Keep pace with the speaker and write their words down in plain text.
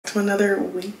to another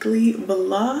weekly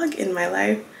vlog in my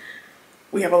life.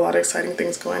 We have a lot of exciting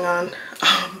things going on.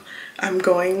 I'm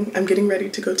getting ready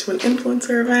to go to an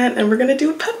influencer event and we're gonna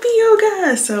do puppy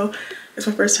yoga. So it's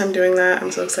my first time doing that.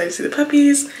 I'm so excited to see the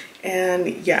puppies, and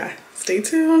yeah, stay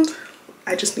tuned.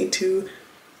 I just need to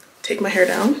take my hair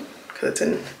down because it's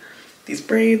in these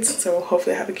braids, so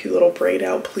hopefully I have a cute little braid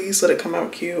out. Please let it come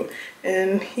out cute.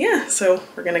 And yeah, so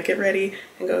we're gonna get ready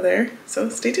and go there, so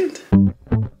stay tuned. And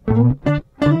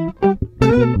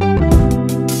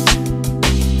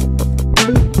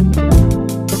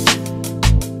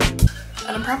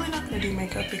I'm probably not gonna do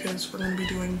makeup because we're gonna be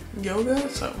doing yoga,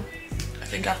 so I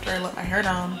think after I let my hair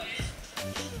down,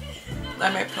 I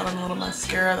might put on a little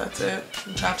mascara, that's it,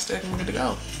 and chapstick, and we're good to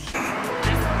go.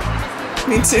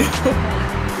 Me too.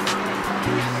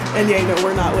 And yeah, no,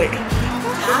 we're not late.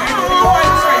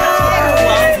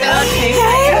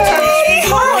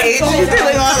 She's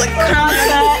doing all like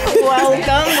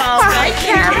welcome. Hi,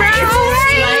 camera.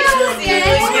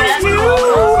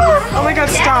 Oh my god,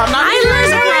 stop. Hi,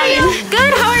 Liz.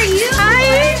 Good, how are you?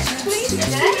 Hi.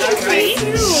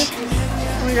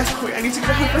 Oh my gosh, wait, I need to go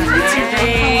home.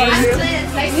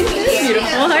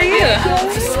 Beautiful, how are you?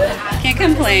 Can't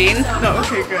complain. No,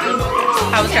 okay, good.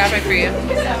 How was traffic for you?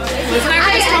 Liz and I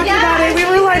were just talking about it. We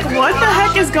were like, what the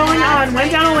heck is going on?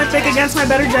 Went down Olympic against my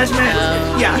better judgment.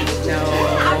 Yeah. No.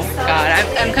 God,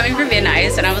 I'm coming from Van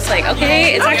Nuys and I was like,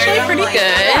 okay, it's actually pretty good.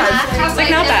 It's like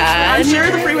not bad. I'm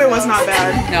sure the freeway was not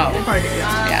bad. No.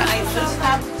 Yeah.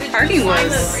 Parking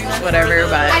was whatever,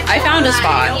 but I found a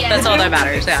spot. That's all that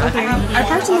matters, yeah. Okay. I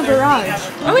parked in the garage.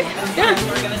 Oh, yeah.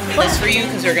 Place for you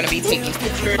because we're going to be taking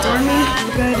pictures. Dormy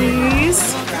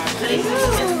goodies.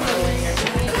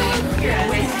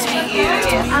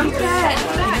 I'm good.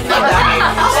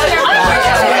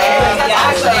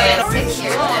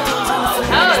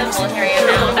 Oh, the military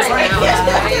amount.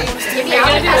 Give me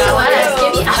out SOS.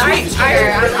 Give me out.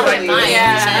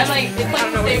 Yeah, I'm like, it's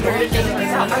like the same version.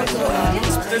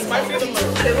 This might be the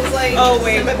most. It was like, oh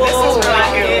wait, but this is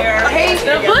right here. Hey,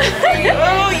 oh yeah.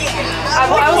 I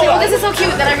was like, oh, this is so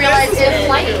cute. Then I realized it's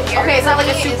like, okay, it's not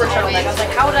like a super turtleneck. I was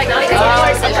like, how would I get it?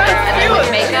 And then with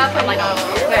makeup, I'm like, oh,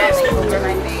 okay, over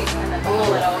my face and then pull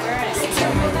it over and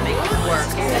make it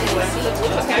work.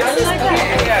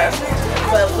 Yeah.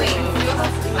 But wait,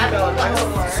 I don't know.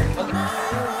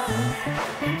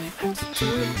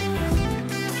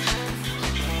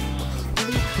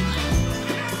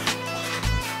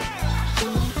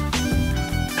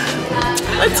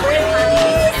 Let's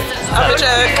I'll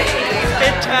check.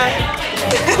 Good check.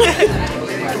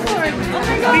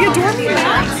 The Adore Me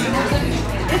mask.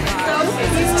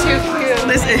 It's too cute.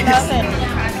 This is.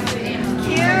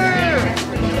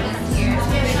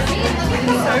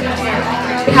 On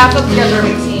behalf of the Adore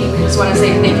Me team, we just want to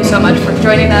say thank you so much for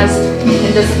joining us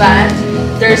in this event.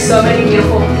 There's so many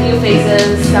beautiful new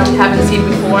faces that we haven't seen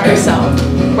before, so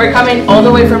we're coming all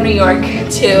the way from New York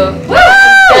to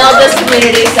build this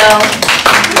community. So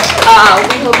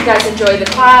we hope you guys enjoy the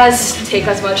class, take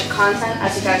as much content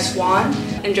as you guys want,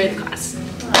 enjoy the class.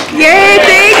 Yay,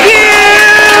 thank you!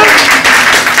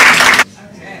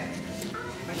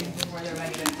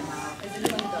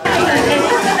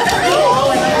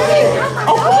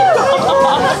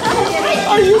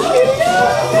 Are you kidding me?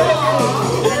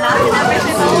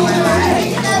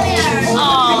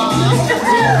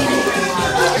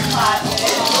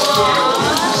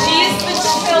 She's the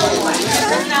chill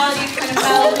personality kind of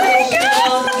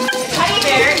teddy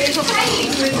bear is tiny.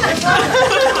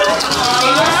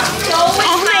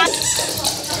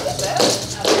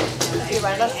 You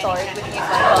find a story with me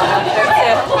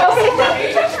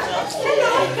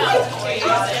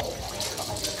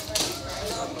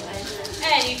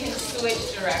and you can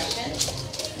switch directions,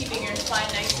 keeping your spine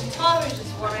nice and tall. We're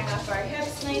just warming up our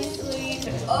hips nicely.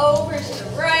 Turn over to the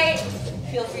right.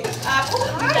 Feel free to up, out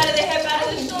of the hip, out of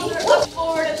the shoulder, up,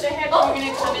 forward of the hip. We're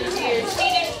going to come into your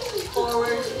seated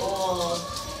forward fold.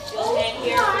 You'll hang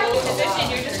here for a position.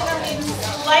 You're just going to lean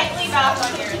slightly back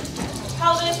on your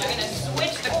pelvis. You're going to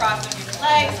switch the cross of your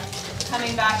legs,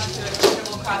 coming back into a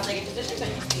comfortable cross-legged position, but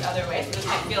it's the other way, so this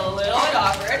might feel a little bit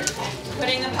awkward.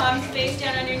 Putting the palms face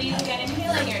down on your knees again,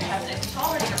 inhaling your chest nice and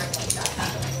tall. We're going to repeat that.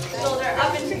 Shoulder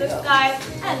up into the sky,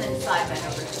 and then side bend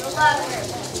over to the left.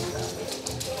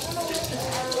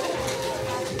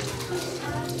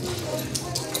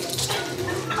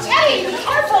 Hey,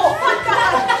 careful! Oh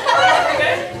God!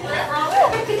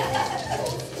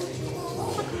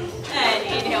 And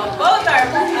inhale both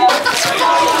arms up.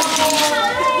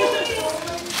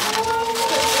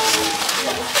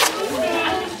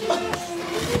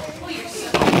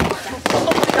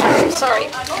 Sorry.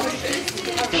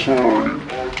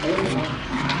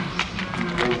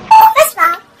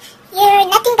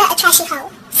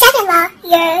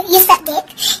 you suck dick.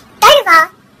 Third of all,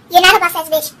 you're not a boss ass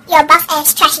bitch. You're a boss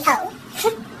ass trashy hoe.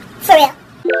 For real.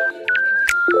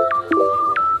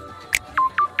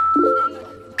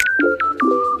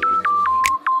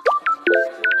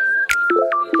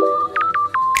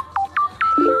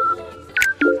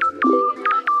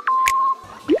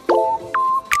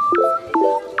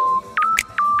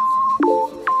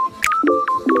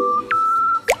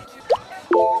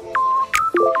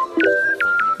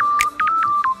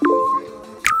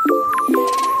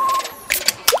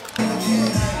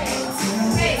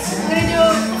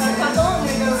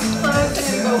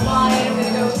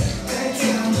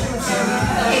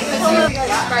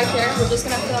 Right here, we're just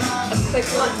gonna film a quick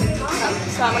one.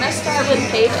 So I'm gonna start with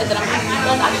Paige, and then I'm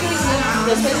gonna actually move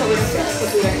this way so we don't get it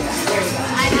because we already got it. There we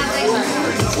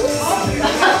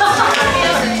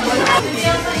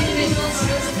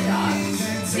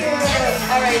go.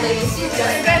 Alright, ladies. Can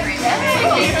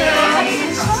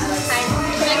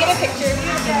I get a picture?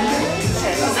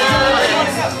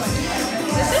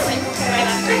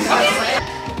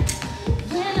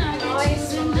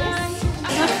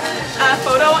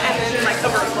 Photo and then like a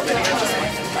vertical video. Just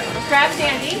Grab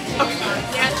Sandy. Okay.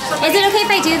 Is it okay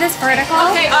if I do this vertical?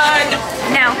 Okay.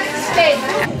 No. Stay.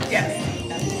 Yes.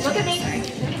 Look at me.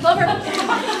 Clover. Look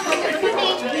at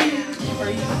me.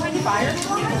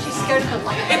 She's scared of the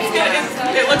light. It's good.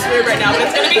 It looks weird right now, but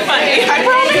it's gonna be funny. I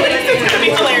promise it's gonna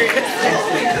be hilarious.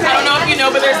 I don't know if you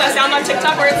know, but there's that sound on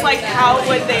TikTok where it's like, how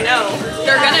would they know?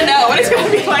 They're gonna know, and it's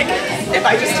gonna be like, if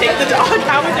I just take the dog,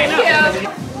 how would they know? Yeah.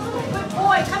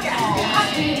 Boy, come here.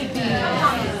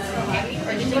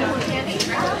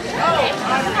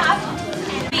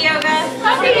 Yoga.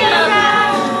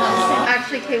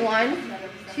 Actually, okay, 1,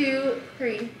 2,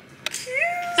 3.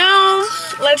 Now,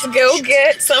 let's go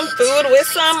get some food with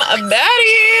some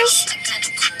baddies.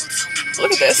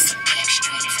 Look at this.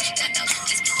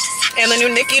 And the new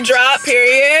Nicki drop,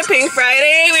 period. Pink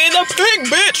Friday. We in the pink,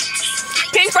 bitch.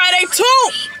 Pink Friday 2.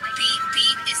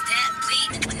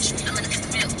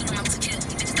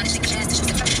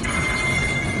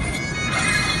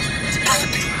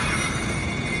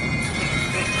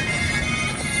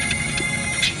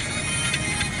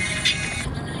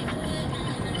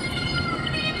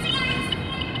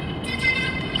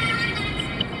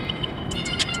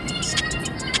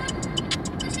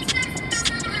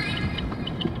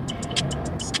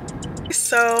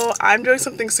 So I'm doing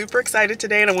something super excited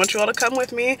today and I want you all to come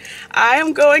with me. I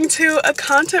am going to a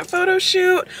content photo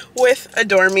shoot with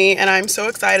Adore Me and I'm so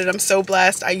excited. I'm so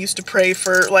blessed. I used to pray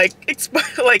for like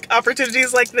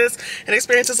opportunities like this and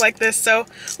experiences like this. So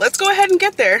let's go ahead and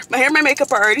get there. My hair and my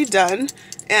makeup are already done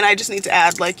and I just need to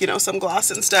add like, you know, some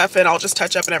gloss and stuff and I'll just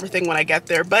touch up and everything when I get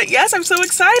there. But yes, I'm so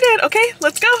excited. Okay,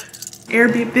 let's go.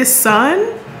 Airbnb, this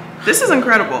sun, this is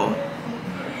incredible.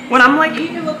 When I'm like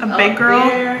a big girl,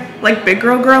 like big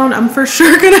girl grown, I'm for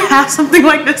sure gonna have something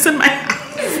like this in my house.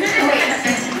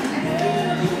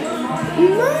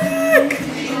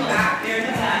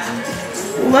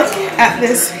 Look at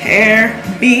this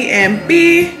Airbnb.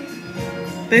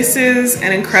 This is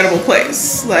an incredible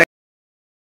place. Like,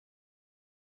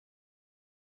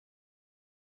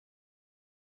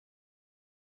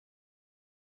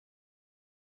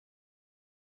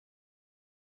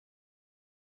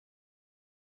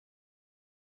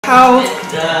 how,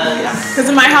 because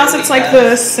in my house it's like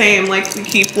the same, like we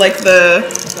keep like the,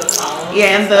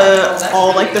 yeah, and the,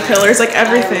 all like the pillars, like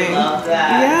everything.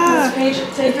 Yeah. Paige,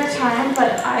 take your time,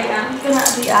 but I am gonna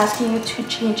be asking you to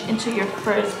change into your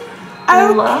first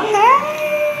look.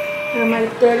 Okay. You're my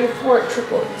 34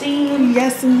 triple D.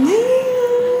 Yes, ma'am.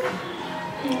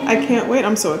 I can't wait.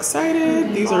 I'm so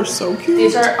excited. These are so cute.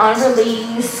 These are on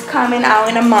release, coming out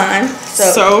in a month.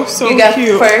 So you get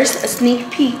cute. First a sneak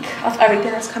peek of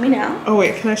everything that's coming out. Oh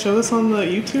wait, can I show this on the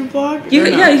YouTube vlog? You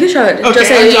can, yeah, you can show it. Okay, just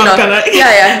say, I'm not gonna.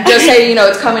 yeah. Just say, you know,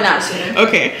 it's coming out soon.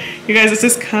 Okay, you guys, this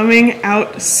is coming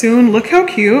out soon. Look how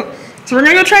cute. So we're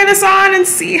gonna go try this on and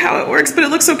see how it works, but it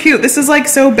looks so cute. This is like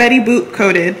so Betty Boop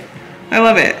coated. I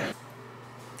love it.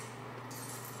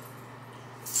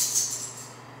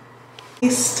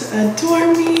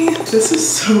 Adore Me. This is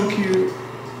so cute.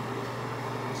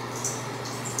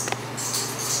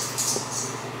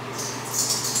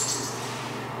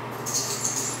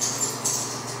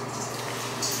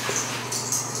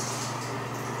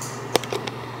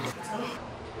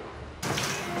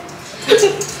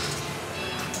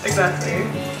 Exactly.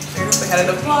 Here's the head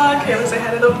of the vlog. Here's the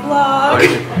head of the vlog.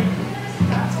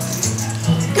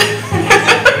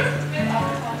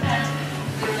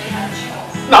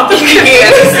 Not the biggest.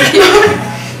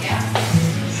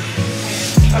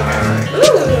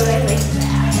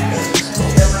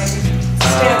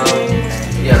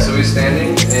 Yeah, so we're standing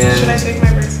and Should I take my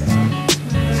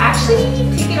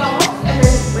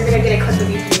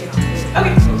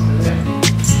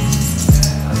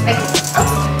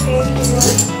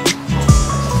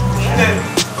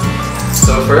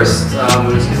So first,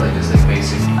 we'll just get like just like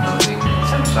basic posing.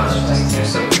 Just do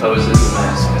some poses and then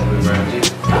just kind of move around you.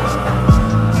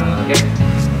 Okay.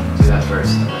 Do that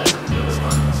first and then do the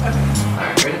one. Okay.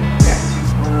 Alright, ready? Yeah.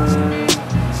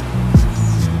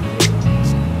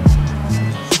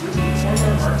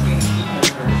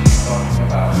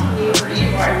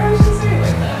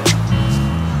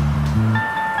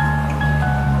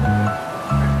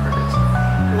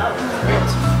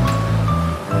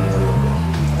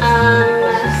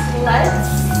 Let's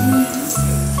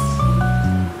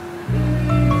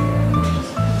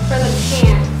for the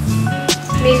pants,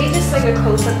 maybe just like a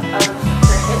close up of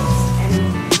her hips, and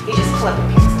you just pull up the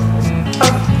pants a little bit.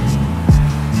 Okay.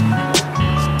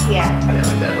 Yeah. I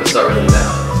like that. Let's start with them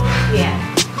down. Yeah.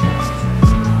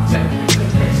 Okay.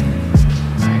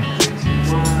 Alright, 3, 2,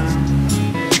 1.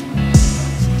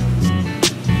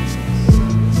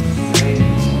 Great.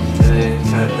 And then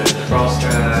kind of put the cross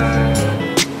drag.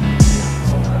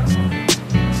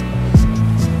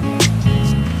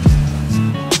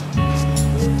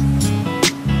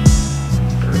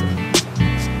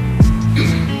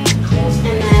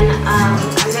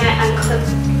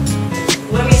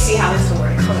 Let me see how this will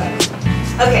work. Hold on.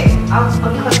 Okay, I'll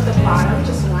unclip the bottom,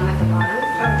 just one at the bottom.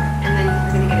 Okay. And then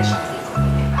we're gonna get a shot of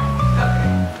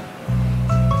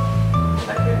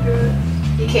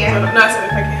you can? No, I said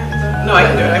if I can. No, I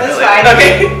can do it. I That's feel fine. like.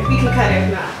 Okay. We can cut it if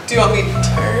not. Do you want me to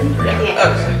turn? Yeah.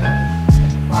 Okay.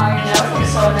 Wow, your nails look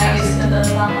so nice to the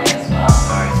runway as well.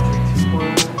 Alright, 3, 2,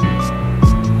 1.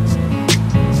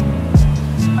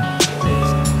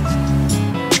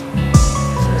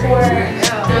 For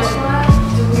this one,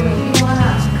 do we want to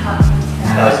cut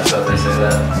I was just about to say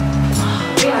that.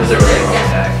 Because they're really long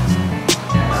tag.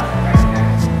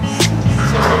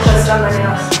 Just on my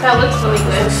nails. That looks really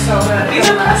good. So good. These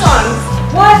are press-ons.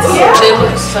 What? Yeah. They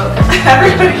look so good.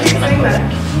 Everybody keeps saying that.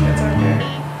 It's okay.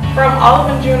 From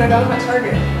Olive and June, I got them at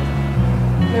Target.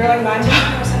 They were like $9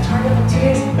 at Target for 2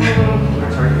 days.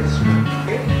 Our target is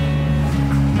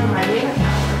From my name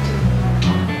account.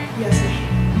 Yes, ma'am.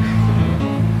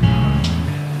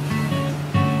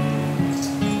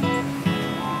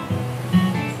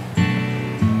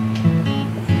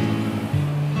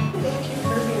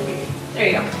 There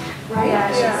you go. Right?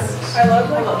 Yeah. I love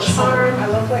like charm. I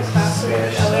love like classic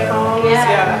LA homes.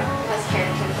 Yeah. That's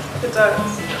character. It does.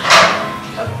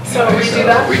 So redo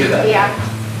that? Redo that. Yeah.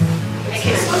 I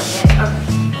can switch it.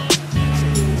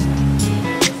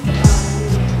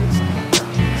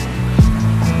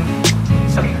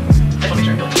 Okay. I just want to make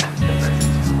sure I feel like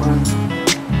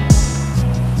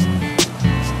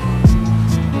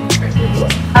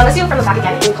Let's do it from the back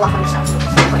again and pull off on yourself.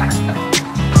 Pull it back.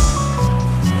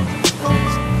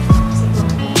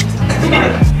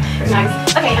 Nice.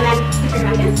 Okay, and then turn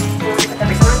around again. And put the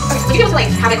bracelet on. Okay, would you be able to like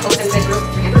have it close and then move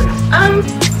your hand or no?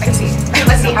 I can see.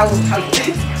 Let's see how you do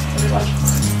it.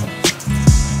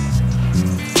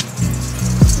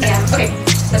 Yeah. Okay.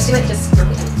 Let's do it just for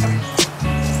me. Okay.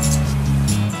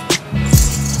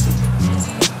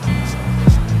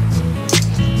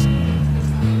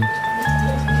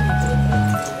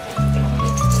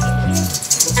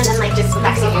 And then like just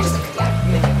back here, just like yeah.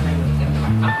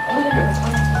 Okay.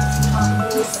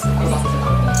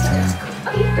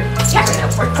 Yeah.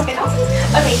 Okay.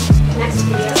 Okay. Next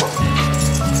video.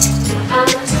 Can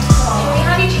we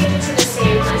have you change it to the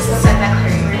same set that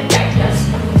Claire we're in? Yes.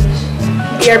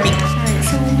 BRB. Alright,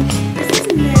 so this is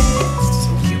next. So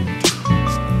cute.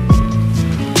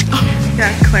 Oh my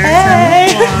god, Claire's on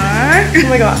the vlog. Oh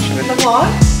my gosh, I'm in the vlog.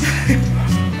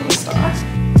 I'm a star.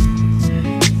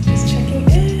 Just checking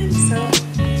in. So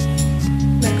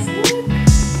next look.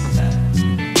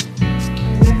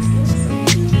 Next look. So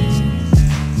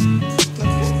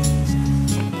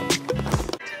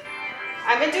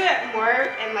I'm gonna do it more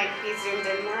and like be zoomed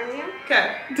in more on you.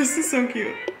 okay, this is so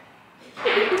cute.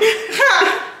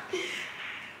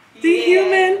 The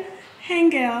human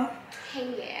hangout. Hey,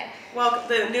 yeah. Well,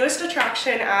 the newest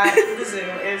attraction at the zoo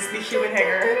is the human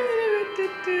hanger.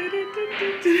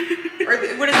 Or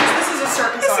what is this? This is a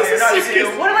circus on here, not a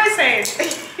zoo. What am I saying?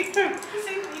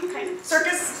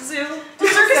 Circus zoo. Do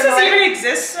circuses even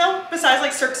exist still? Besides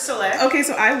like Cirque du Soleil? Okay,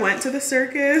 so I went to the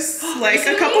circus like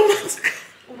a couple months ago.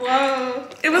 Whoa.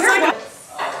 It was like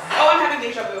Oh, I'm having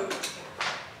deja vu.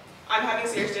 I'm having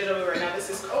serious deja vu right now. This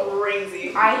is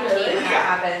crazy. I hate when that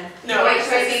happen. No. Wait,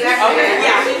 should I see that? Okay,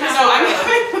 yeah. No, I'm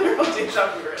having literal deja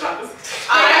vu right now.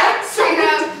 Straight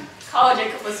up. College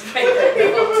Jacob was right there.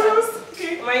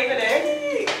 Okay. Am I even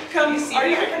in? Come, you see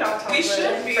me? I cannot tell. We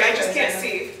should be. I just can't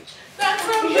see. That's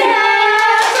so yeah.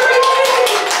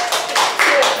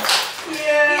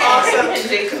 Awesome. and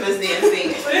Jacob is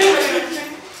dancing.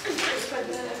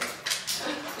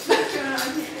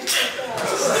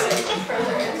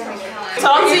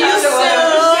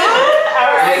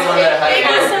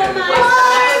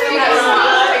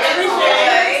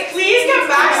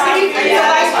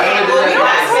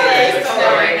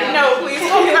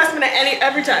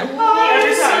 every time.